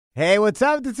Hey, what's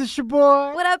up? This is your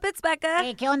boy. What up? It's Becca.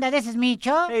 Hey, ¿qué onda? This is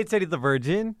Micho. Hey, it's Eddie the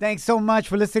Virgin. Thanks so much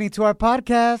for listening to our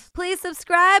podcast. Please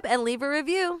subscribe and leave a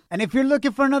review. And if you're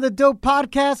looking for another dope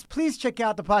podcast, please check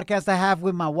out the podcast I have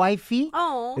with my wifey.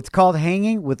 Oh. It's called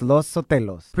Hanging with Los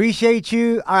Sotelos. Appreciate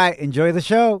you. All right, enjoy the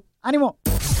show. Animo.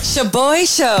 Shaboy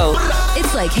Show.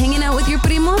 It's like hanging out with your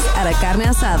primos at a carne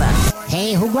asada.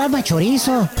 Hey, who grabbed my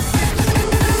chorizo?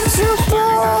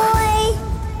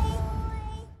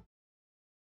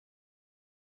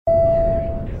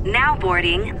 Now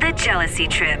boarding the jealousy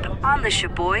trip on the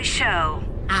Shaboy Show.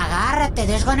 Agárrate,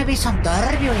 there's gonna be some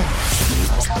turbulence.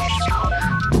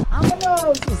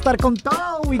 Vámonos. Estar con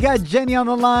todo. We got Jenny on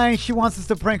the line. She wants us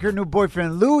to prank her new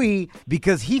boyfriend, Louis,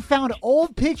 because he found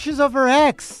old pictures of her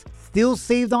ex still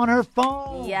saved on her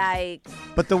phone. Yikes.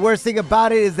 But the worst thing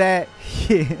about it is that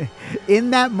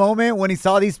in that moment when he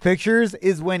saw these pictures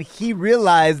is when he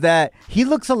realized that he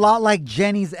looks a lot like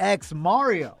Jenny's ex,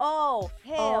 Mario. Oh,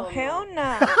 hell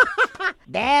no.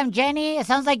 Damn, Jenny, it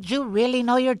sounds like you really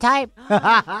know your type.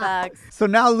 Sucks. So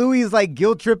now Louis is like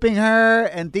guilt tripping her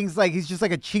and thinks like he's just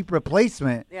like a cheap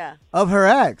replacement Yeah. of her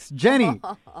ex. Jenny,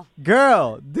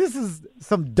 girl, this is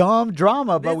some dumb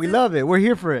drama, but we love it. We're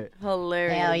here for it.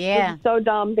 Hilarious. Hell yeah. So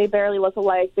dumb. They barely look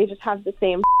alike. They just have the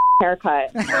same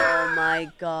haircut. Oh, my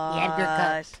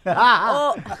gosh.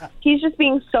 Oh. He's just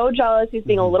being so jealous. He's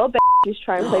being a little bitch. He's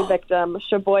trying to play victim.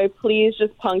 Shaboy, please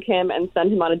just punk him and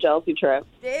send him on a jealousy trip.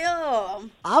 Damn.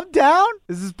 I'm down.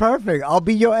 This is perfect. I'll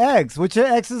be your ex. What's your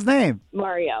ex's name?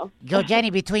 Mario. Yo,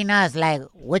 Jenny, between us, like,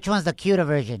 which one's the cuter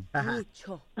version?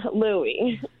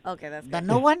 Louis. Okay, that's The good.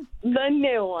 new one? The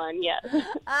new one, yes.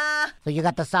 So you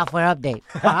got the software update.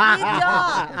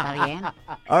 Está bien.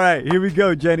 All right, here we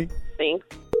go, Jenny. Thanks.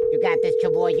 You got this,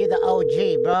 Chaboy. You the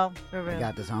OG, bro. For real. You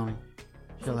got this, homie.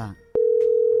 Chill out.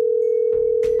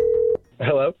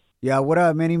 Hello? Yeah, what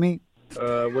up, Mini-Me?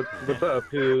 What's up?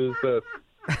 Who's this?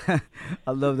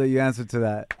 I love that you answered to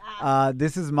that.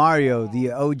 This is Mario,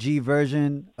 the OG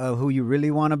version of who you really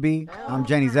want to be. I'm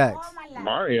Jenny's ex.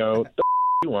 Mario? What the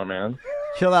you want, man?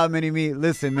 Chill out, Mini-Me.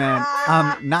 Listen, man,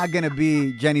 I'm not going to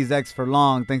be Jenny's ex for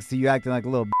long thanks to you acting like a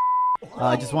little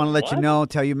I just want to let you know,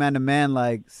 tell you man to man,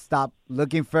 like, stop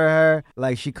looking for her.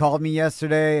 Like, she called me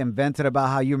yesterday and vented about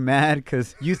how you're mad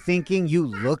because you thinking you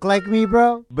look like me,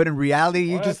 bro. But in reality,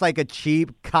 you're just like a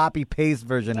cheap copy-paste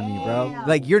version of me, bro.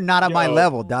 Like, you're not at my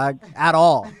level, dog, at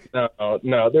all.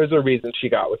 No, there's a reason she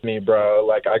got with me, bro.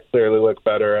 Like, I clearly look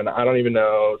better, and I don't even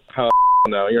know how.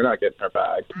 No, you're not getting her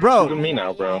back. Bro, She's with me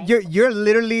now, bro. You're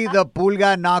literally the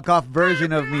Pulga knockoff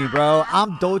version of me, bro.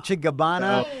 I'm Dolce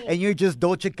Gabbana, and you're just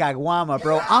Dolce Caguama,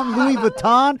 bro. I'm Louis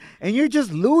Vuitton, and you're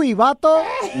just Louis, vato.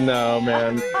 No,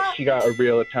 man. She got a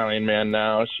real Italian man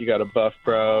now. She got a buff,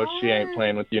 bro. She ain't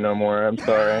playing with you no more. I'm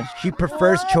sorry. She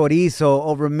prefers chorizo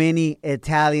over mini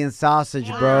Italian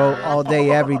sausage, bro. All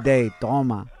day, every day.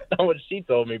 Toma. That's what she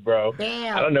told me, bro.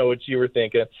 Damn. I don't know what you were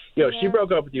thinking. Yo, she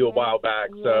broke up with you a while back,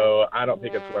 so I don't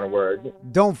think it's going to work.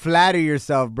 Don't flatter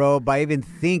yourself, bro, by even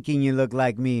thinking you look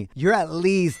like me. You're at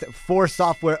least 4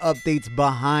 software updates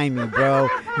behind me, bro.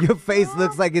 Your face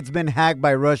looks like it's been hacked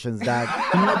by Russians, dog.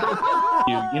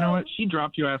 You know what? She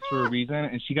dropped your ass for a reason,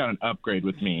 and she got an upgrade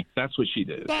with me. That's what she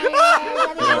did. No.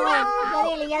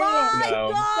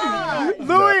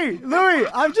 Louis,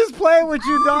 I'm just playing with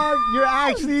you, dog. You're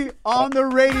actually on the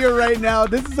radio right now.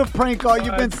 This is a prank call.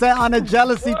 You've been sent on a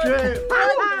jealousy trip.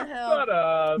 Shut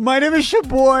up. My name is your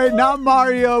boy, not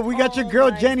Mario. We got your girl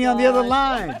Jenny on the other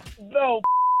line. No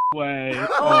way.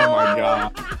 Oh, my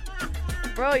God.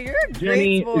 Bro, you're a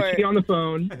Jenny, great sport. is she on the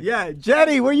phone? Yeah,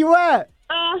 Jenny, where you at?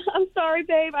 I'm sorry,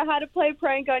 babe. I had to play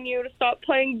prank on you to stop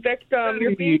playing victim.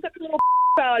 You're being such a little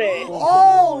about it.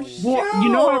 Oh, shoot. Well, you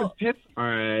know I was pissed. All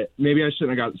right, maybe I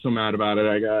shouldn't have got so mad about it,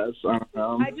 I guess. I don't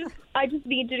know. I just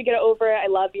need you to get over it. I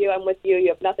love you. I'm with you. You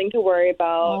have nothing to worry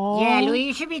about. Yeah, Louis,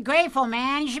 you should be grateful,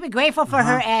 man. You should be grateful for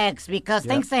her ex because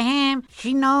thanks to him,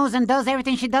 she knows and does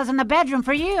everything she does in the bedroom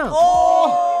for you.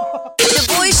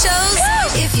 Shaboy Shows.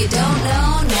 If you don't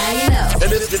know, now you know.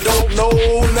 And if you don't know,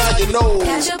 now you know.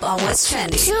 Catch up on what's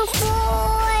trending.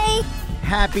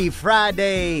 Happy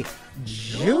Friday,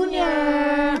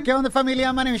 Junior. ¿Qué onda,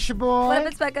 familia? My name is your boy. What up,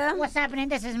 it's Becca? What's happening?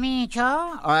 This is Micho.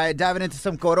 All right, diving into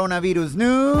some coronavirus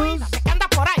news.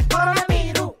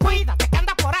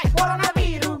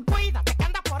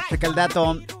 Check el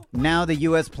dato. Now the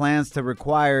U.S. plans to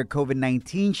require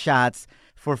COVID-19 shots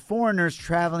for foreigners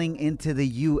traveling into the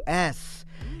U.S.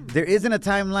 There isn't a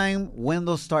timeline when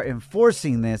they'll start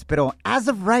enforcing this, but as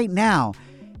of right now,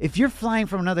 if you're flying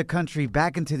from another country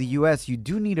back into the U.S., you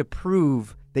do need to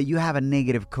prove that you have a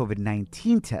negative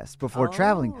COVID-19 test before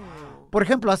traveling. por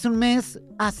ejemplo, hace un mes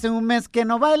que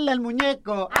no baila el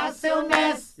muñeco. Hace un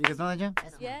mes. You guys know that, Jen?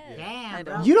 Damn,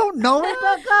 bro. You don't know it,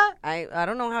 Becca? I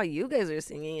don't know how you guys are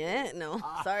singing it. No,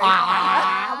 sorry.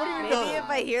 What do you Maybe know? if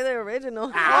I hear the original.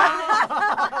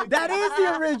 That is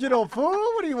the original, fool.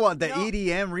 What do you want, the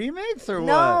EDM remix or what?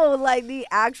 No, like the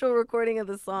actual recording of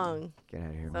the song. Get out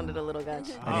of here, Sounded man. a little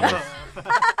gacho.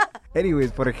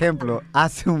 Anyways, por ejemplo,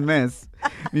 hace un mes,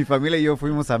 mi familia y yo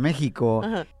fuimos a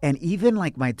México, and even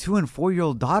like my 2 and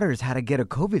 4-year-old daughters had to get a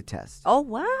COVID test. Oh,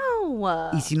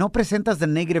 wow. Y si no presentas the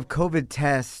negative COVID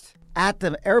test at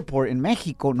the airport in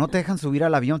Mexico, no te dejan subir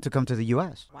al avión to come to the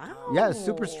U.S. Wow. Yeah, it's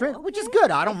super strict, which is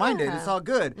good. I don't mind it. It's all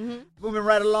good. Moving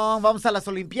right along, vamos a las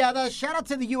Olimpiadas. Shout out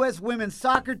to the U.S. women's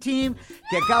soccer team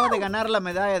que acaba de ganar la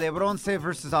medalla de bronce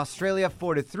versus Australia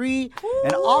 4-3.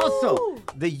 And also,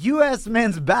 the U.S.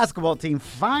 men's basketball team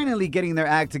finally getting their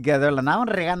act together. La andaban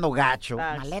regando gacho.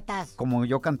 Maletas. Como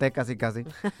yo canté casi.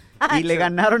 Y le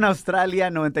ganaron a Australia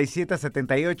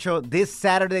 97-78. This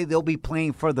Saturday, they'll be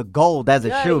playing for the gold, as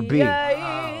it should be.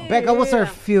 Becca, what's our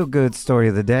feel-good story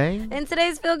of the day? In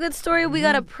today's Feel Good story, we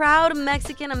got a proud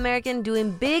Mexican-American doing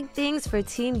big things for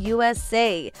Team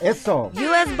USA. Eso.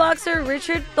 U.S. boxer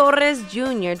Richard Torres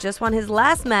Jr. just won his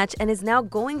last match and is now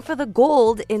going for the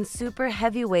gold in super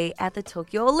heavyweight at the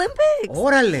Tokyo Olympics.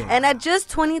 Órale. And at just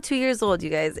 22 years old,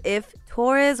 you guys, if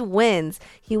Torres wins,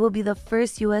 he will be the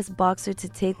first U.S. boxer to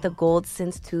take the gold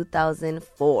since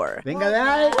 2004. Venga de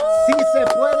ahí. Sí se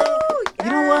puede. You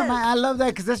know what, man? I love that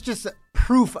because that's just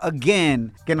proof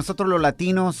again que nosotros los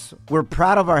Latinos, we're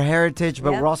proud of our heritage,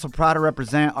 but Yep. we're also proud to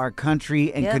represent our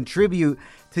country and Yep. contribute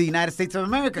to the United States of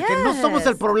America. Que no Yes. somos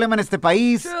el problema en este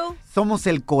país, True. somos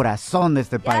el corazón de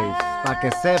este país. Para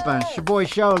que sepan. Shaboy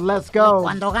Show, let's go.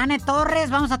 Cuando gane Torres,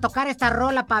 vamos a tocar esta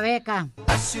rola pa' Beca.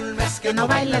 Que no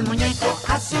baila el muñeco,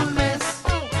 hace un mes.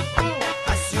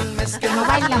 Que no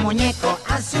baila el muñeco,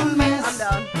 hace un mes. I'm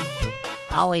down.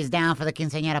 Always down for the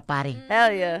quinceañera party.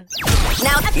 Hell yeah.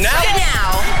 Now.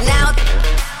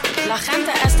 La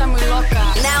gente está muy loca.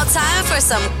 Now time for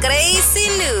some crazy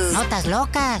news Notas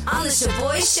locas. on the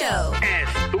Shaboy Show.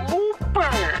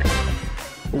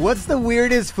 What's the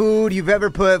weirdest food you've ever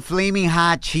put flaming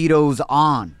hot Cheetos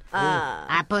on?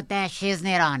 I put that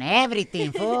shiznit on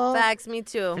everything, fool. Facts, me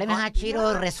too. Flaming Hot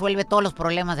Cheetos resuelve todos los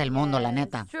problemas del mundo, la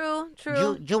neta.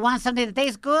 True. You want something that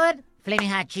tastes good? Flaming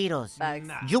Hot Cheetos. Facts.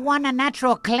 You want a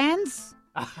natural cleanse?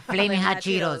 Flaming Hot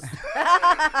Cheetos.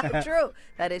 True.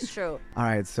 That is true. All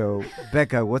right, so,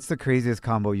 Becca, what's the craziest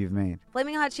combo you've made?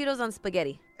 Flaming hot Cheetos on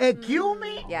spaghetti. Excuse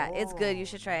me? Yeah, it's good. You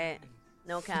should try it.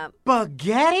 No cap.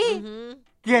 Spaghetti?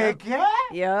 ¿Qué?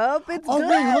 Yup, it's Oh, good.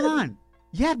 wait, hold on.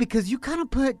 Yeah, because you kind of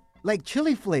put, like,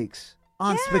 chili flakes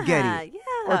on spaghetti.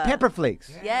 Yeah. Or pepper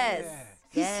flakes. Yes.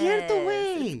 Es cierto,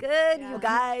 güey. It's good, you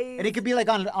guys. And it could be, like,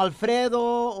 on Alfredo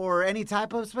or any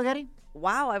type of spaghetti?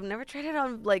 Wow, I've never tried it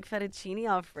on like fettuccine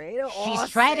Alfredo. She's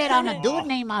tried it on a dude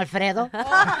named Alfredo.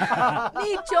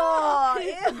 Micho.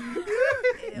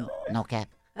 No cap.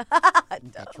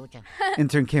 Chucha.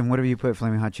 Intern Kim, what have you put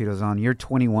flaming hot Cheetos on? You're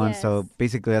 21, so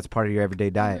basically that's part of your everyday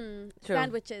diet.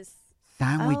 Sandwiches.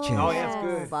 Sandwiches. That's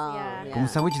good. Yeah. Como un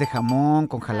sándwich de jamón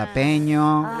con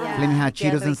jalapeño, flaming hot Qué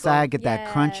Cheetos rico. inside, get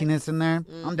that crunchiness in there.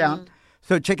 I'm down.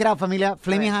 So check it out, familia.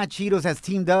 Flaming Hot Cheetos has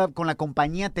teamed up con la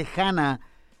compañía tejana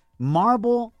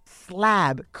Marble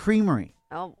Slab Creamery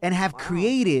Oh, and have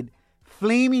created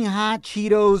Flaming Hot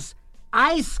Cheetos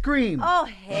ice cream. oh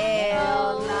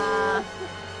hell nah.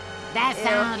 That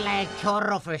sounds like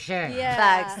chorro for sure. Yeah.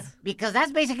 Facts. Because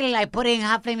that's basically like putting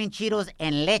hot flaming Cheetos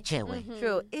en leche, güey.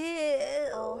 True. Ew.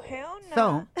 Oh, hell no.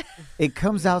 So it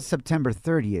comes out September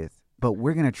 30th, but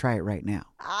we're going to try it right now.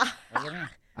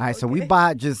 All right, so we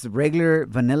bought just regular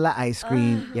vanilla ice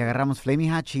cream. Y agarramos Flaming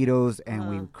Hot Cheetos, and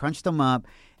we crunched them up.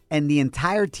 And the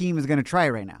entire team is going to try it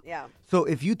right now. Yeah. So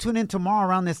if you tune in tomorrow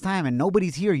around this time and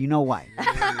nobody's here, you know why.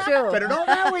 True. Pero no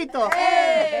me agüito.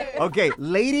 Okay,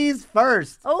 ladies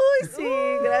first. Oh,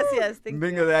 sí. Gracias. Thank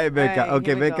Venga you. de ahí, Becca. All right,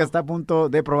 Okay, here we Becca go. está a punto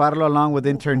de probarlo along with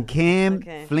intern Kim.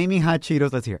 Okay. Flaming Hot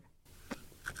Cheetos. Let's hear it.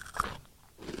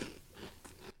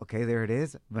 Okay, there it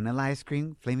is. Vanilla ice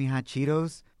cream, Flaming Hot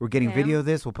Cheetos. We're getting video of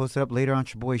this. We'll post it up later on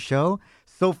Shaboy Show.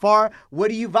 So far, what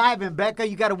are you vibing, Becca?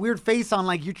 You got a weird face on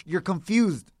like you're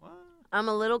confused. I'm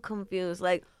a little confused.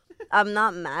 Like, I'm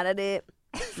not mad at it,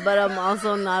 but I'm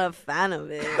also not a fan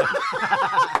of it.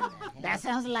 That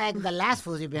sounds like the last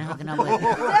fools you've been hooking up with.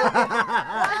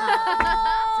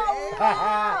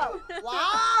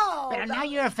 Wow. But now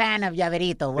you're a fan of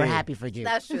Llaverito. We're Sí. happy for you.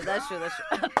 That's true.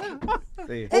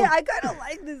 Sí. Hey, I kind of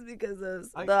like this because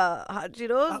of the hot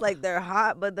Cheetos. Like, they're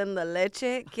hot, but then the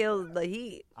leche kills the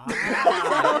heat. So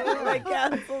it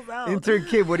cancels out. Intern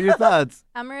Kid, what are your thoughts?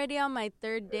 I'm already on my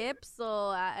third dip, so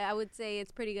I would say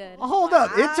it's pretty good. Hold up.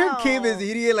 Intern Kim is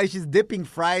eating it like she's dipping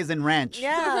fries in ranch.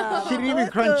 Yeah. She didn't even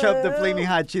crunch up the flaming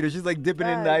hot Cheetos. She's like dipping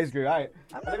it in the ice cream. All right.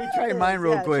 Let me try mine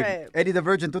real quick. try it. Eddie the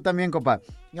Virgin, tú también, compa.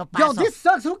 Yo Yo, paso. this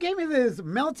sucks. Who gave me this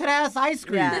melted ass ice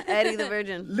cream? Yeah, Eddie the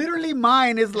Virgin. Literally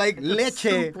mine is like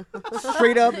leche.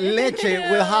 Straight up leche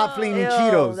with hot flaming Ew,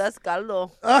 Cheetos. that's caldo.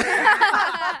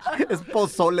 It's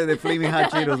pozole de flaming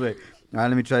hot Cheetos, güey. All right,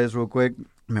 let me try this real quick.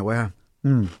 Me voy a...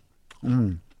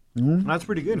 That's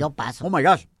pretty good. Yo paso. Oh my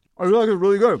gosh. I feel like it's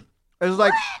really good. It's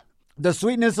like the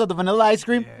sweetness of the vanilla ice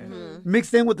cream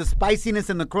mixed in with the spiciness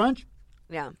and the crunch.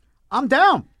 Yeah. I'm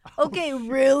down. Okay,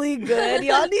 really good.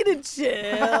 Y'all need to chill.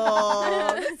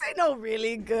 This ain't no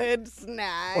really good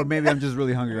snack. Or maybe I'm just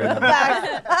really hungry right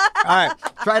now. All right.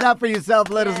 Try it out for yourself.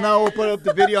 Let us know. We'll put up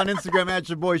the video on Instagram at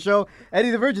Your Boy Show.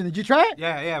 Eddie the Virgin, did you try it?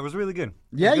 Yeah, it was really good.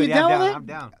 Yeah, you good. down with it? I'm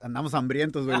down. Andamos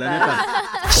hambrientos, güey, la neta.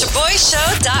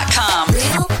 ShaboyShow.com.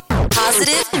 Real,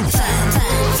 positive,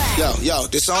 fun. Yo,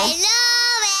 this song?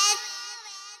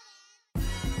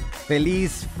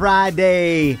 Feliz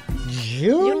Friday,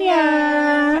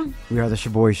 Junior. We are the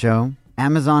Shaboy Show.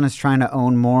 Amazon is trying to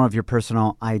own more of your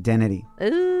personal identity.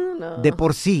 Ooh, no. De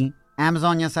por sí,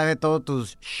 Amazon ya sabe todos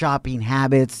tus shopping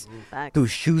habits, Facts. tu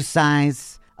shoe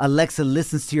size. Alexa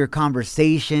listens to your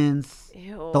conversations.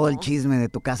 Ew. Todo el chisme de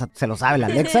tu casa se lo sabe la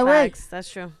Alexa, güey. Facts,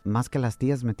 that's true. Más que las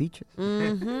tías metiches.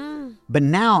 Mm-hmm. But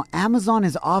now, Amazon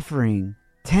is offering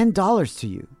 $10 to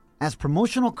you as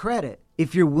promotional credit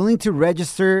if you're willing to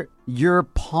register your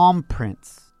palm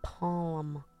prints.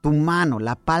 Palm. Tu mano,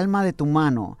 la palma de tu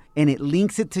mano. And it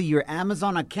links it to your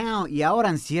Amazon account. Y ahora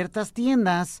en ciertas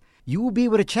tiendas, you will be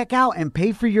able to check out and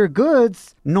pay for your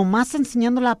goods nomás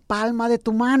enseñando la palma de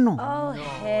tu mano. Oh,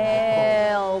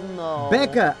 hell no.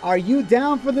 Becca, are you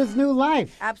down for this new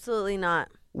life? Absolutely not.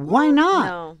 Why not?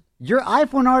 No. Your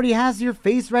iPhone already has your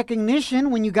face recognition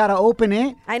when you gotta open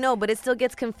it. I know, but it still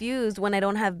gets confused when I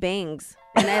don't have bangs.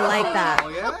 And I like that. Oh,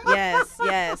 yeah?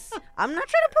 Yes. I'm not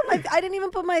trying to I didn't even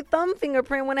put my thumb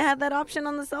fingerprint when I had that option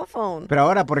on the cell phone. Pero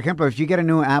ahora, por ejemplo, if you get a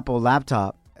new Apple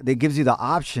laptop, it gives you the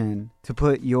option to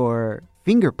put your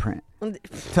fingerprint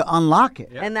to unlock it.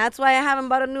 And that's why I haven't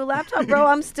bought a new laptop, bro.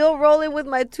 I'm still rolling with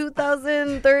my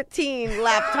 2013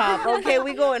 laptop. Okay,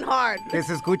 we going hard. Que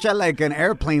se escucha like an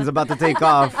airplane's about to take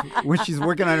off when she's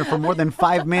working on it for more than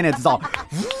 5 minutes. It's all...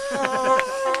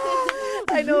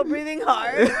 I know, breathing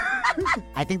hard.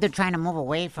 I think they're trying to move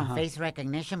away from face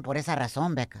recognition por esa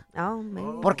razón, Becca. Oh,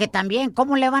 man. Porque también,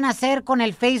 ¿cómo le van a hacer con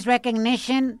el face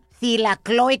recognition si la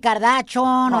Khloe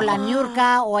Kardashian o la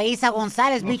Niurka o Isa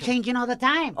González be changing all the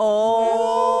time?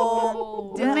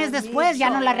 Oh. Un mes después ya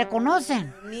no la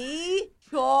reconocen.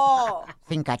 Micho.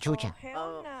 Sin cachucha.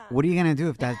 What are you going to do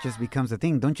if that just becomes a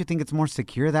thing? Don't you think it's more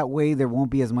secure that way? There won't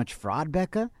be as much fraud,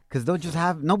 Becca? Because they'll just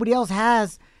have... Nobody else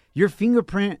has your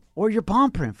fingerprint or your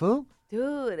palm print, fool.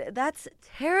 Dude, that's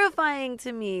terrifying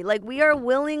to me. Like, we are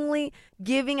willingly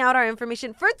giving out our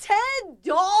information for $10?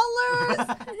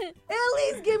 At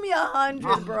least give me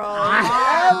 100, bro.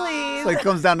 At least. So it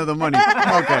comes down to the money.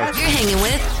 Okay. You're hanging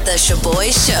with The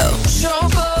Shaboy Show.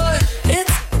 Shaboy,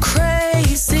 it's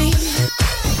crazy.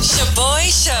 Shaboy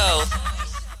Show.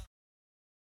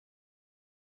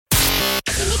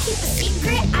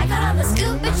 I got all the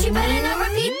scoop, but you better not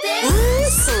repeat this. Ooh,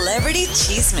 Celebrity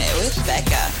Cheesemate with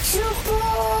Becca.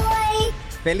 Shaboy.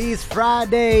 Feliz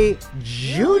Friday,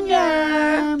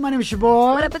 Junior. My name is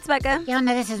Shaboy. What up, it's Becca. ¿Qué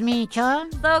onda? This is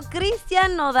Micho. So,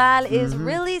 Christian Nodal is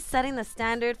really setting the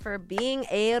standard for being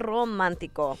a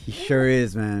romántico. He sure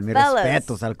is, man. Mi Fellas.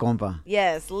 respetos al compa.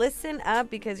 Yes, listen up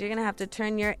because you're going to have to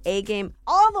turn your A game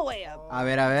all the way up. A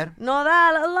ver.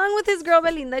 Nodal, along with his girl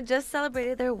Belinda, just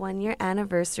celebrated their 1-year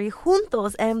anniversary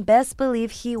juntos, and best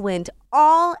believe he went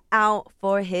all out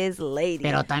for his lady.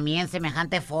 Pero también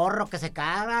semejante forro que se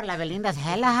caga, la Belinda es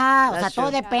hella hot. O sea,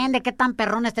 todo depende qué tan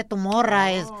perrón esté tu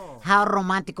morra is how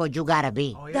romantical you gotta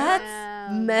be.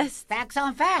 That's messed. Facts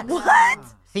on facts. What?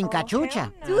 Sin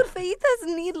cachucha. Dude, feitas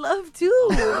need love too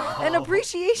and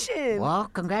appreciation. Well,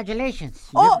 congratulations.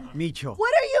 Oh, Micho.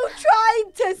 what are you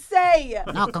trying to say?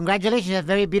 No, congratulations. You have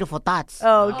very beautiful thoughts.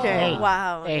 Okay. Hey,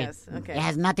 Wow. hey, Yes. Okay. It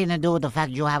has nothing to do with the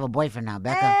fact you have a boyfriend now,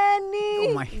 Becca. Anyways.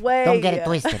 Oh my. way. Don't get it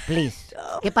twisted, please.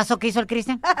 ¿Qué pasó? ¿Qué hizo el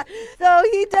Christian? So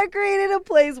he decorated a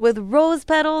place with rose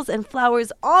petals and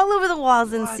flowers all over the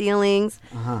walls and ceilings,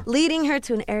 leading her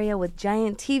to an area with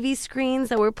giant TV screens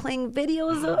that were playing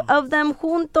videos of them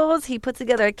juntos. He put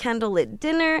together a candlelit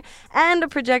dinner and a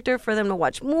projector for them to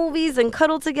watch movies and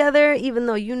cuddle together, even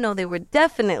though you know they were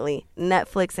definitely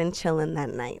Netflix and chilling that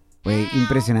night. Güey,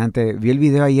 impresionante. Vi el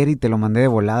video ayer y te lo mandé de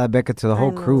volada, Becca, to the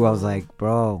whole crew. I was like,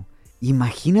 bro,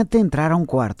 imagínate entrar a un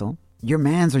cuarto, your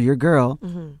man's or your girl,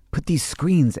 put these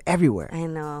screens everywhere. I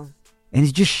know. And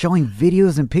it's just showing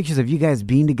videos and pictures of you guys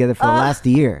being together for the last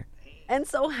year. And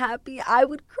so happy, I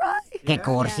would cry. Qué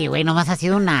cursi, güey. Nomás ha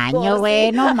sido un año,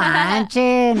 güey. No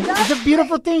manchen. It's a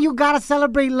beautiful thing. You gotta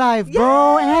celebrate life,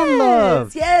 bro, and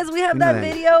love. Yes, we have You know that that.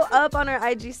 video up on our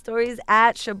IG stories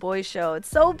at Shaboy Show. It's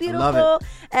so beautiful. Love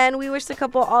And we wish the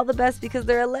couple all the best because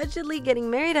they're allegedly getting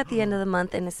married at the end of the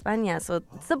month in España. So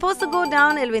it's supposed to go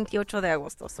down el 28 de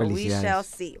agosto. So we Felicidades. shall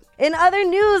see. In other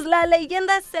news, la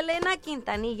leyenda Selena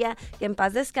Quintanilla, que en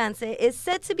paz descanse, is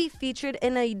set to be featured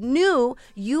in a new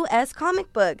U.S.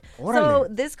 comic book. Órale. So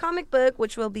this comic book,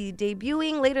 which will be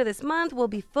debuting later this month, will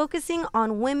be focusing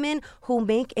on women who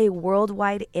make a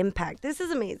worldwide impact. This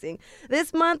is amazing.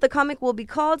 This month, the comic will be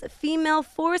called Female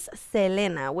Force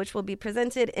Selena, which will be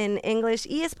presented in English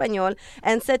y Español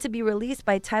and set to be released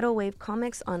by Tidal Wave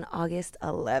Comics on August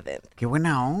 11th. Qué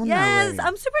buena onda, Yes, güey.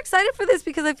 I'm super excited for this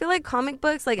because I feel like comic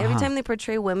books, like every time they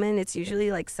portray women, it's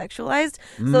usually like sexualized.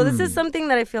 So this is something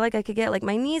that I feel like I could get like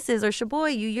my nieces or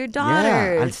Shaboy, your daughters.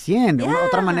 Yeah, al 100. Yeah.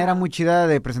 Otra manera muy chida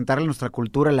de presentarle nuestra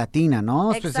cultura latina,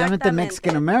 ¿no? Especialmente Exactamente.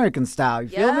 Mexican-American style. You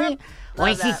feel me?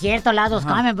 Oye, sí, cierto, those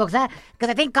comic books. Because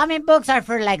I think comic books are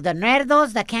for like the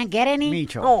nerdos that can't get any.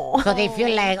 Micho. Oh. So they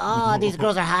feel like, oh, these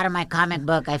girls are hot in my comic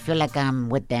book. I feel like I'm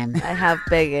with them. I have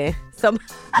pegue. Some.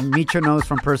 Micho knows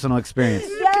from personal experience.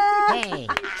 Hey.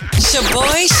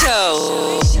 Shaboy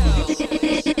Show.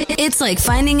 It's like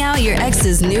finding out your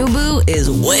ex's new boo is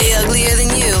way uglier than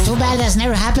you. Too bad that's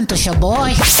never happened to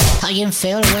Shaboy. How you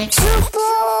feel, güey?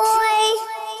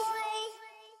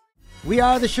 We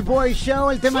are the Shaboy Show.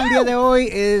 El tema del día de hoy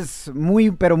is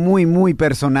muy, pero muy, muy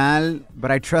personal.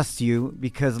 But I trust you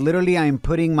because literally I'm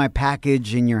putting my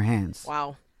package in your hands.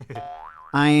 Wow.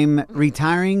 I'm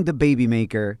retiring the baby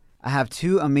maker. I have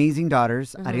two amazing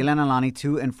daughters, Ariela and Alani,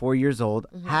 2 and 4 years old.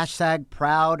 Hashtag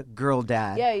proud girl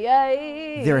dad.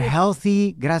 Yay. They're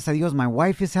healthy. Gracias a Dios, my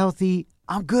wife is healthy.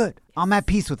 I'm good. I'm at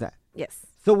peace with that. Yes.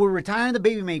 So we're retiring the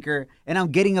baby maker, and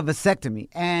I'm getting a vasectomy.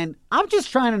 And I'm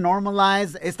just trying to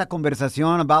normalize esta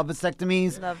conversación about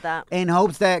vasectomies. Love that. In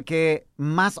hopes that que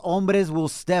más hombres will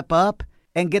step up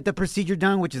and get the procedure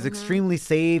done, which is extremely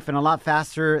safe and a lot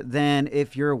faster than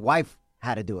if your wife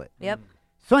had to do it. Yep.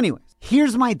 So anyways,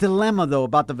 here's my dilemma, though,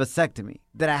 about the vasectomy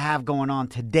that I have going on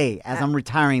today as I'm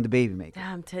retiring the baby maker.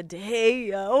 Damn,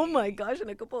 today. Oh my gosh, in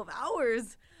a couple of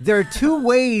hours. There are two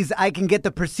ways I can get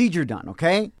the procedure done,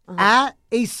 okay? At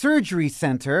a surgery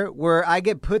center where I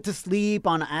get put to sleep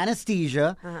on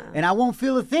anesthesia and I won't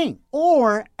feel a thing.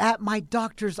 Or at my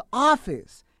doctor's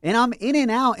office. And I'm in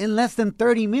and out in less than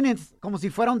 30 minutes, como si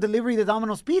fuera un delivery de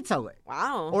Domino's Pizza, güey.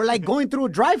 Wow. Or like going through a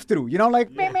drive-thru, you know,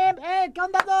 like, hey, ¿qué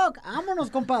onda, doc?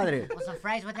 Vámonos, compadre. Want some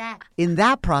fries with that? In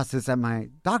that process at my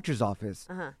doctor's office,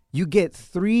 you get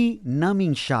 3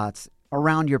 numbing shots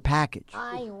around your package.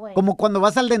 Ay, güey. Como cuando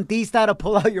vas al dentista to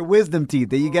pull out your wisdom teeth,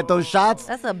 that you get those shots,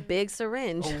 That's a big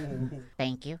syringe.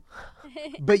 Thank you.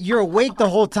 but you're awake the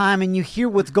whole time and you hear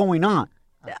what's going on.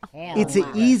 Hell It's an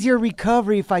easier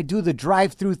recovery if I do the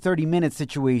drive-through 30-minute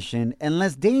situation and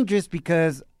less dangerous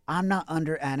because I'm not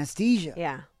under anesthesia.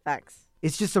 Yeah, facts.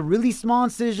 It's just a really small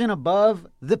incision above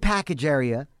the package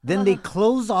area. Then they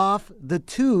close off the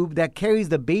tube that carries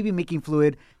the baby-making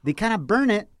fluid. They kind of burn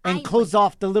it and close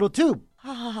off the little tube.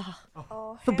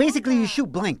 So basically, you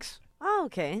shoot blanks. Oh,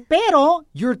 okay. Pero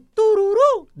your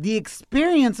tururu, the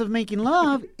experience of making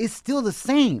love is still the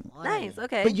same. Nice,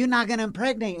 okay. But you're not going to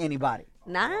impregnate anybody.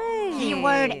 Nice.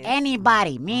 Keyword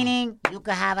anybody, meaning you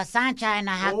could have a Sancha and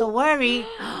not have to worry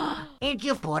if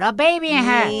you put a baby in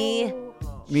her.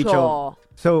 Micho.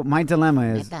 So my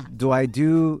dilemma is, Neta. do I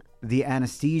do the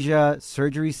anesthesia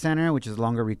surgery center, which is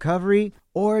longer recovery,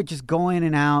 or just go in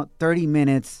and out 30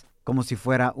 minutes como si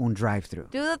fuera un drive-thru?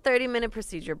 Do the 30-minute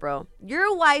procedure, bro.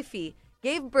 Your wifey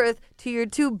gave birth to your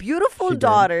 2 beautiful She did,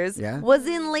 daughters, yeah. was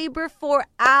in labor for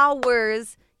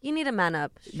hours. You need to man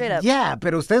up. Straight up. Yeah,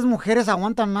 pero ustedes mujeres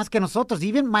aguantan más que nosotros.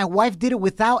 Even my wife did it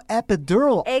without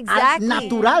epidural. Exactly.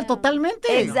 Natural, totalmente.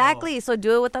 Exactly. So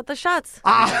do it without the shots.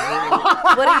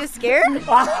 What, are you scared?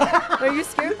 Are you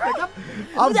scared?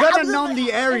 I'm gonna numb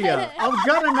the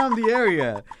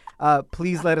area.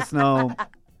 Please let us know.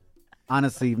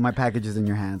 honestly, my package is in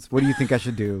your hands. What do you think I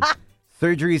should do?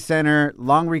 Surgery center,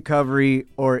 long recovery,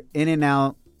 or in and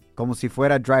out, como si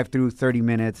fuera drive-through 30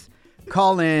 minutes.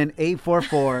 Call in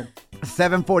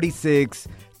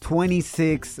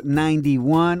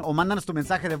 844-746-2691 o mándanos tu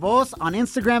mensaje de voz on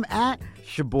Instagram at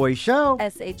Shaboy Show.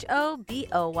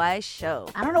 SHOBOY Show.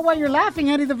 I don't know why you're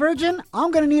laughing, Eddie the Virgin. I'm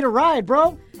going to need a ride,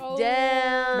 bro.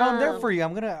 Damn. No, I'm there for you.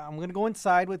 I'm gonna go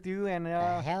inside with you and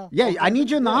hell. Yeah, I need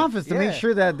you in the office to make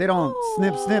sure that they don't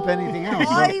snip anything else.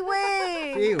 bro. Ay,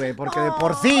 güey. Sí, güey, porque de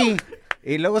por sí.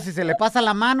 Y luego si se le pasa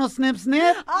la mano, snip.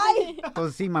 Ay.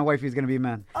 Entonces sí, my wife is going to be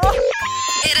mad.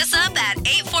 Hit us up at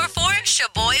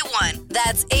 844-SHABOY1.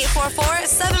 That's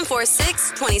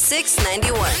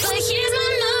 844-746-2691. But here's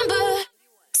my number,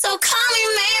 so call me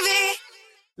maybe.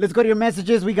 Let's go to your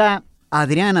messages. We got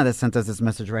Adriana that sent us this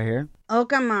message right here. Oh,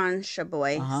 come on,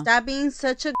 Shaboy. Stop being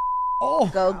such a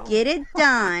Oh. Go get it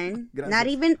done. Not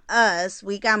even us.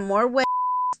 We got more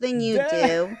than you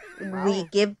do. We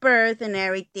give birth and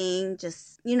everything.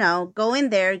 Just, go in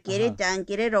there, get it done,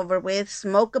 get it over with,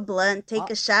 smoke a blunt,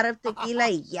 take a shot of tequila,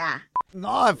 yeah.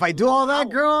 No, if I do all that,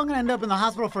 girl, I'm going to end up in the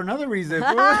hospital for another reason.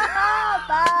 Either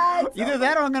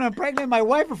that or I'm going to impregnate my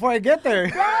wife before I get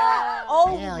there.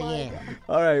 Oh, hell yeah.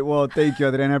 All right, well, thank you,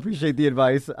 Adriana. I appreciate the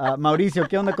advice. Mauricio,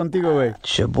 ¿qué onda contigo, güey?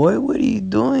 Shaboy, what are you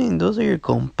doing? Those are your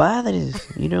compadres.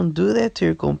 You don't do that to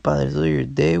your compadres. Those are your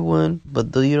day one,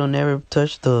 but you don't ever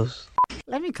touch those.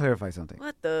 Let me clarify something.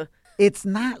 What the? It's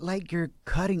not like you're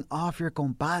cutting off your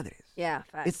compadres. Yeah,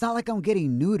 facts. It's not like I'm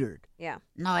getting neutered. Yeah.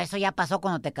 No, eso ya pasó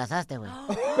cuando te casaste, güey.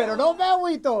 Pero no me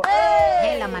agüito.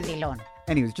 Hela, mandilón.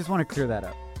 Anyways, just want to clear that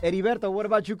up. Heriberto, what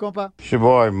about you, compa?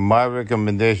 Shaboy, my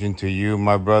recommendation to you,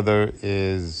 my brother,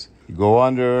 is you go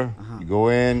under, you go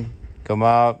in, come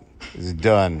out, it's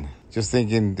done. Just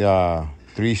thinking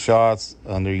 3 shots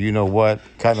under you-know-what,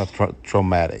 kind of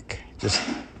traumatic. Just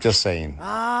saying.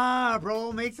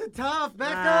 Bro, makes it tough,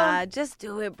 Becca. Just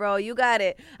do it, bro. You got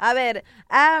it. A ver,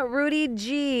 at Rudy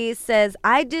G says,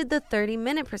 I did the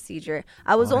 30-minute procedure.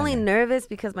 I was only nervous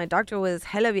because my doctor was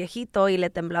hella viejito y le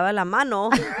temblaba la mano.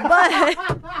 But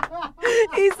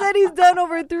he said he's done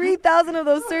over 3,000 of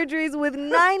those surgeries with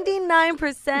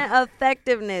 99%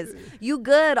 effectiveness. You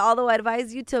good, although I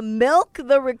advise you to milk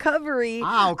the recovery.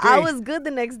 Okay. I was good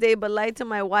the next day, but lied to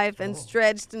my wife and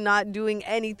stretched not doing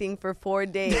anything for 4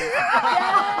 days.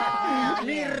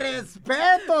 Mi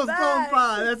respetos,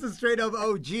 compa. That's a straight up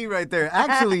OG right there.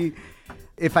 Actually,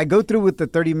 if I go through with the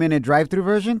 30-minute drive-through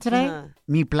version today,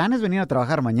 mi plan es venir a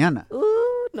trabajar mañana.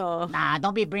 Ooh, no. Nah,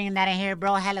 don't be bringing that in here,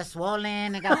 bro. Hella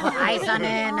swollen. I got to put ice on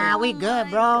it. Nah, we good,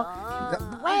 bro.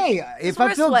 Wait, if Wear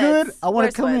I feel sweats. good, I want Wear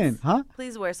to come sweats. in. Huh?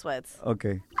 Please wear sweats.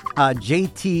 Okay.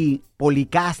 JT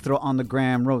Policastro on the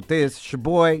gram wrote this.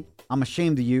 Shaboy, I'm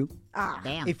ashamed of you.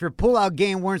 Damn. If your pullout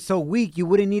game weren't so weak, you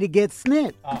wouldn't need to get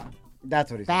snipped.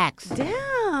 That's what he said. Facts.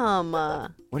 Damn.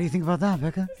 What do you think about that,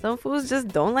 Becca? Some fools just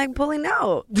don't like pulling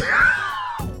out.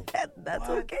 That's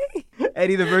okay.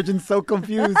 Eddie the Virgin's so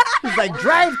confused. He's like,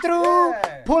 drive-through,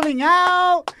 pulling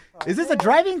out. Is this a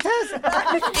driving test?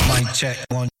 Mic check.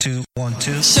 1, 2, 1,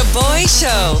 2. Shaboy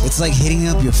Show. It's like hitting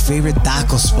up your favorite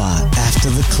taco spot after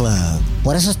the club.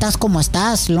 Por eso estás como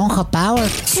estás, Lonja Power.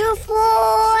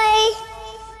 Shaboy.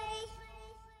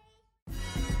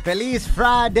 Feliz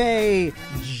Friday,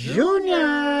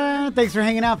 Junior. Thanks for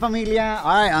hanging out, familia.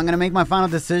 All right, I'm going to make my final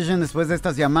decision después de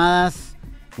estas llamadas.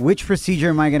 Which procedure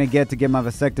am I going to get my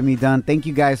vasectomy done? Thank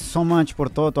you guys so much por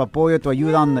todo tu apoyo, tu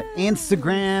ayuda on the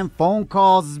Instagram, phone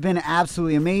calls. It's been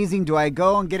absolutely amazing. Do I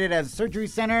go and get it at a surgery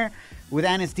center with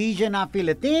anesthesia, not feel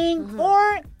a thing?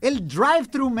 Or el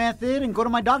drive-through method and go to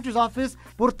my doctor's office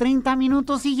por 30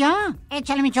 minutos y ya?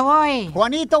 Échale, mi Shaboy.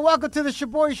 Juanito, welcome to the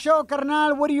Shaboy Show,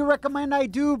 carnal. What do you recommend I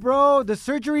do, bro? The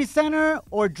surgery center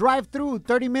or drive-through,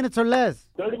 30 minutes or less?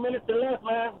 30 minutes or less,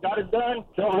 man. Got it done.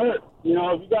 Don't hurt.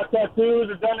 If you got tattoos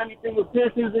or done anything with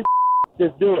piercings and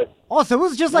just do it. Oh, so it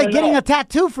was just like getting a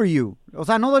tattoo for you. O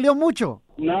sea, no dolió mucho.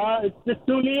 Nah, it's just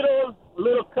 2 needles, a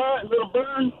little cut, a little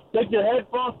burn. Take your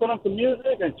headphones, put on some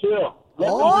music, and chill.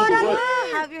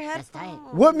 Have your headphones.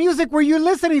 What music were you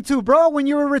listening to, bro, when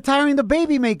you were retiring the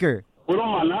baby maker? Puro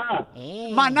Maná.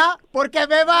 Maná, porque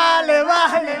me vale.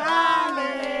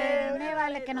 Me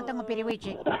vale que no tengo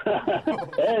piriwichi.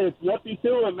 Hey, it's nothing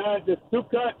to it, man. Just 2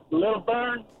 cuts, a little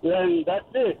burn, and that's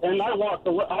it. And I walk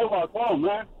home,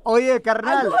 man. Oye,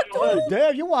 carnal.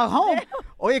 Damn, you walk home.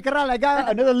 Oye, carnal, I got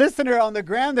another listener on the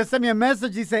gram that sent me a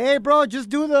message. Dice, hey, bro, just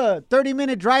do the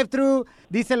 30-minute drive-through.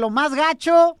 Dice, lo más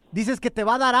gacho, dices que te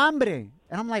va a dar hambre.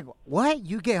 And I'm like, what?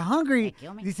 You get hungry?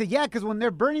 Dice, yeah, because when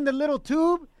they're burning the little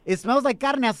tube, it smells like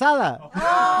carne asada.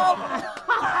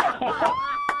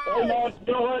 Hey, man,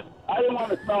 you know what? I didn't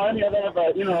want to smell any of that,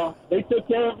 but, you know, they took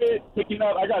care of it, picking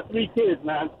up. I got 3 kids,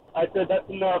 man. I said that's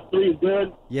enough. 3 is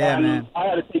good. Yeah, and man. I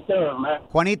had to take care of them, man.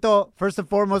 Juanito, first and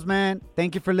foremost, man,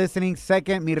 thank you for listening.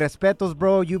 Second, mi respetos,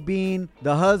 bro. You being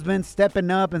the husband,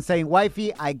 stepping up and saying,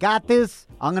 wifey, I got this.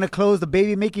 I'm going to close the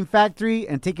baby-making factory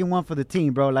and taking one for the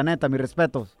team, bro. La neta, mi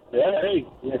respetos. Yeah, hey,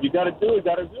 if you got to do it,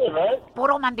 right?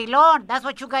 Puro mandilón. That's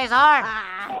what you guys are.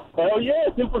 Oh, yeah,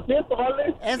 100%,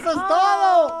 vale. Eso es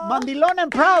todo. Mandilón and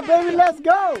proud, baby. Let's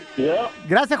go. Yeah.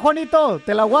 Gracias, Juanito.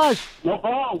 Te la wash. No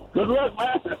problem. Good luck,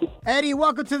 man. Eddie,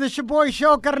 welcome to the Shaboy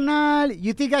Show, carnal.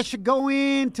 You think I should go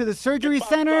in to the surgery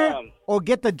center or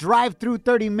get the drive-through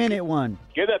 30-minute one?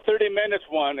 Get that 30 minutes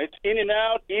one. It's in and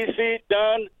out, easy,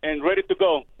 done, and ready to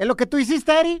go. ¿Es lo que tú hiciste,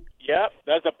 Eddie? Yep,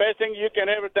 that's the best thing you can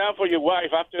ever do for your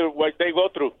wife after what they go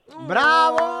through.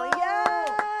 Bravo!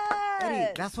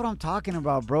 Eddie, that's what I'm talking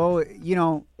about, bro. You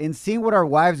know, in seeing what our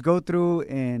wives go through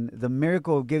and the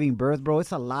miracle of giving birth, bro,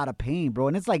 it's a lot of pain, bro.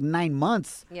 And it's like 9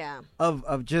 months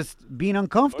of just being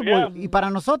uncomfortable. Oh, Y para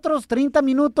nosotros, 30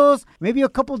 minutos, maybe a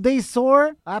couple days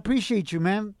sore. I appreciate you,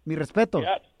 man. Mi respeto.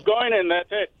 Yeah, going and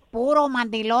that's it. Puro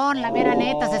mandilón, la mera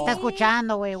neta, se está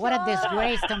escuchando, güey. What a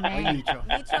disgrace to me.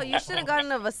 Micho, you should have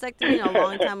gotten a vasectomy a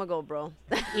long time ago, bro.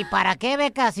 ¿Y para qué,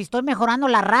 Beca? Si estoy mejorando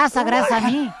la raza gracias a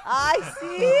mí. Ay,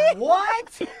 sí.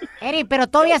 What? Eri, pero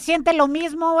todavía sientes lo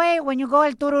mismo, güey, when you go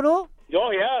el tururú.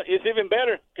 Oh, yeah, it's even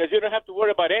better because you don't have to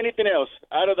worry about anything else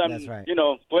other than, you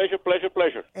know, pleasure, pleasure,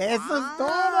 pleasure. Eso es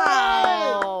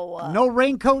todo. No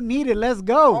raincoat needed. Let's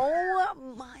go.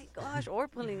 Oh, my gosh. Or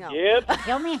pulling out. Yep.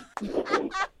 Tell me.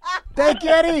 Thank you,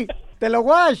 Eddie. Te lo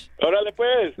wash. Órale,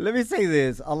 pues. Let me say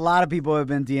this. A lot of people have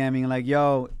been DMing like,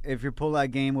 yo, if your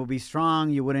pull-out game will be strong,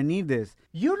 you wouldn't need this.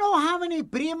 You know how many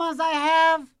primas I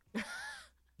have?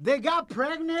 They got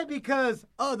pregnant because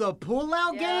of the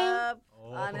pull-out game?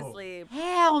 Honestly.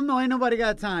 Hell no, ain't nobody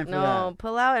got time for that. No,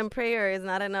 pull out and prayer is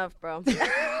not enough, bro. But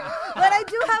I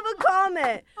do have a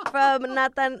comment from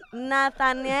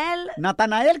Nathaniel.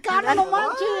 Nathanael, cara, no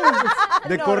manches.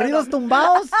 De corridos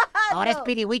tumbados. Ahora es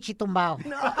piriwichi tumbao.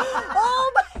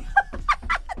 Oh, my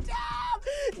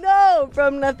No,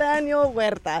 from Nathaniel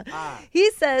Huerta.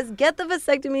 He says, get the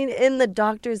vasectomy in the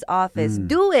doctor's office.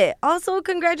 Do it. Also,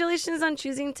 congratulations on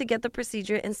choosing to get the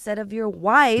procedure instead of your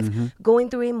wife going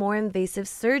through a more invasive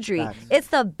surgery. It's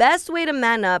the best way to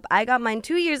man up. I got mine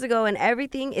 2 years ago, and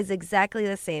everything is exactly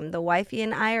the same. The wifey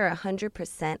and I are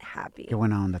 100% happy. Qué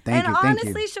buena onda. Thank you.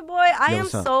 Honestly, Shaboy, I am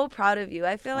what's up? so proud of you.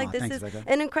 I feel like this thanks, is Becca.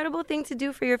 an incredible thing to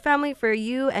do for your family, for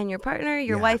you and your partner,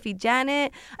 your wifey,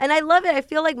 Janet. And I love it. I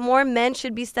feel like more men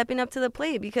should be stepping up to the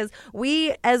plate because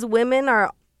we as women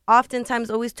are oftentimes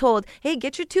always told, hey,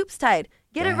 get your tubes tied.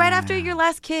 Get it right after your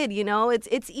last kid, you know?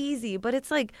 It's easy. But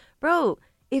it's like, bro,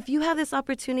 if you have this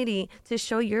opportunity to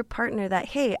show your partner that,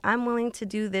 hey, I'm willing to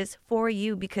do this for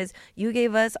you because you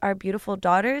gave us our beautiful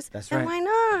daughters, then why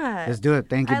not? Let's do it.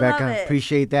 Thank you, I love Becca. it.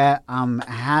 Appreciate that. I'm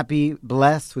happy,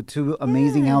 blessed with 2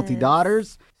 amazing, healthy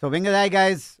daughters. So, venga de ahí,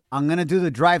 guys. I'm going to do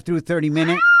the drive-through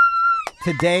 30-minute.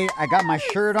 Today, I got my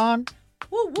shirt on.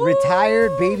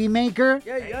 Retired baby maker.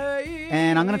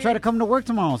 And I'm going to try to come to work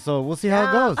tomorrow. So, we'll see how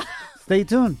it goes. Stay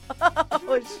tuned.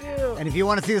 Oh, shoot. And if you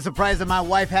want to see the surprise that my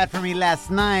wife had for me last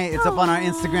night, it's up on our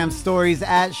Instagram stories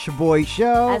at Shaboy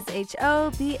Show.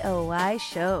 SHOBOY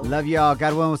Show. Love y'all.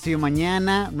 God willing, we'll see you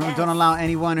mañana. Remember, don't allow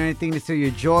anyone or anything to steal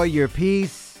your joy, your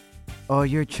peace, or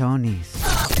your chonies.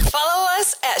 Follow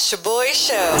us at Shaboy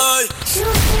Show.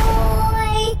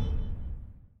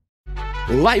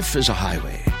 Life is a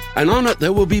highway, and on it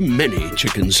there will be many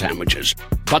chicken sandwiches.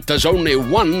 But there's only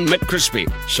one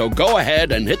McCrispy. So go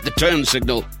ahead and hit the turn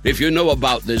signal if you know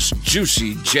about this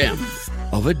juicy gem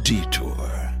of a detour.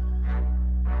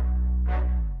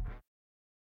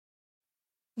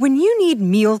 When you need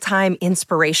mealtime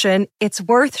inspiration, it's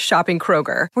worth shopping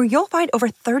Kroger, where you'll find over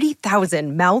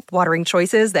 30,000 mouth-watering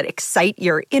choices that excite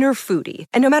your inner foodie.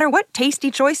 And no matter what tasty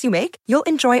choice you make, you'll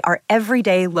enjoy our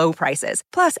everyday low prices,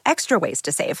 plus extra ways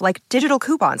to save, like digital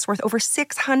coupons worth over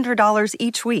 $600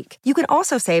 each week. You can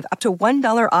also save up to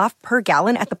 $1 off per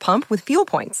gallon at the pump with fuel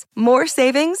points. More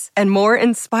savings and more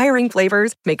inspiring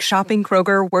flavors make shopping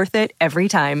Kroger worth it every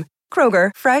time.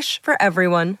 Kroger, fresh for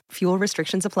everyone. Fuel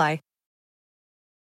restrictions apply.